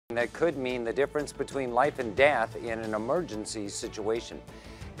That could mean the difference between life and death in an emergency situation.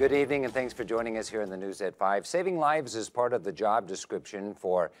 Good evening and thanks for joining us here in the News at 5. Saving lives is part of the job description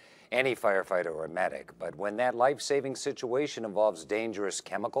for any firefighter or medic, but when that life-saving situation involves dangerous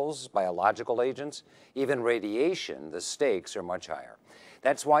chemicals, biological agents, even radiation, the stakes are much higher.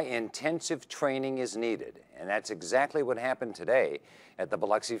 That's why intensive training is needed, and that's exactly what happened today at the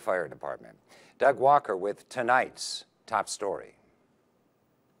Biloxi Fire Department. Doug Walker with tonight's top story.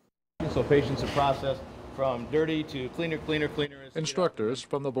 So patients are processed from dirty to cleaner. Instructors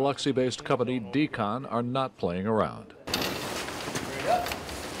from the Biloxi-based company DECON are not playing around.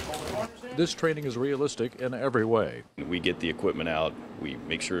 This training is realistic in every way. We get the equipment out, we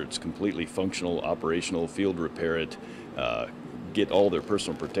make sure it's completely functional, operational, field repair it, get all their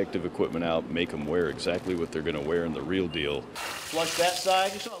personal protective equipment out, make them wear exactly what they're going to wear in the real deal. Flush that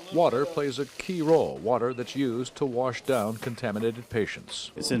side. Water plays a key role, water that's used to wash down contaminated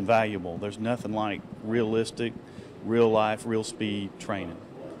patients. It's invaluable. There's nothing like realistic, real life, real speed training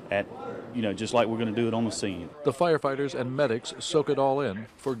at, just like we're going to do it on the scene. The firefighters and medics soak it all in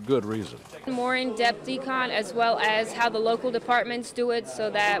for good reason. More in-depth decon, as well as how the local departments do it, so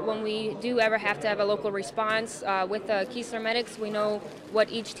that when we do ever have to have a local response with the Keesler medics, we know what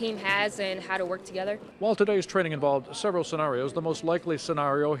each team has and how to work together. While today's training involved several scenarios, the most likely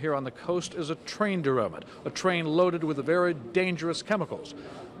scenario here on the coast is a train derailment, a train loaded with very dangerous chemicals.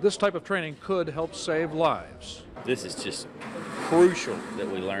 This type of training could help save lives. This is just crucial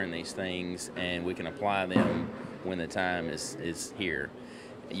that we learn these things and we can apply them when the time is here.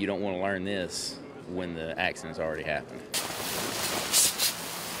 You don't want to learn this when the accident's already happened.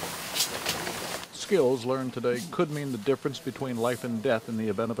 Skills learned today could mean the difference between life and death in the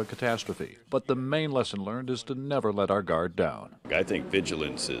event of a catastrophe. But the main lesson learned is to never let our guard down. I think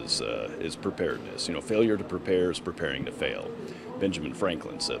vigilance is preparedness. Failure to prepare is preparing to fail. Benjamin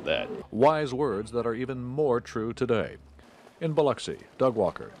Franklin said that. Wise words that are even more true today. In Biloxi, Doug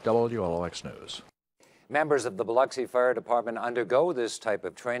Walker, WLOX News. Members of the Biloxi Fire Department undergo this type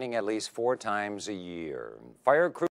of training at least 4 times a year. Fire crews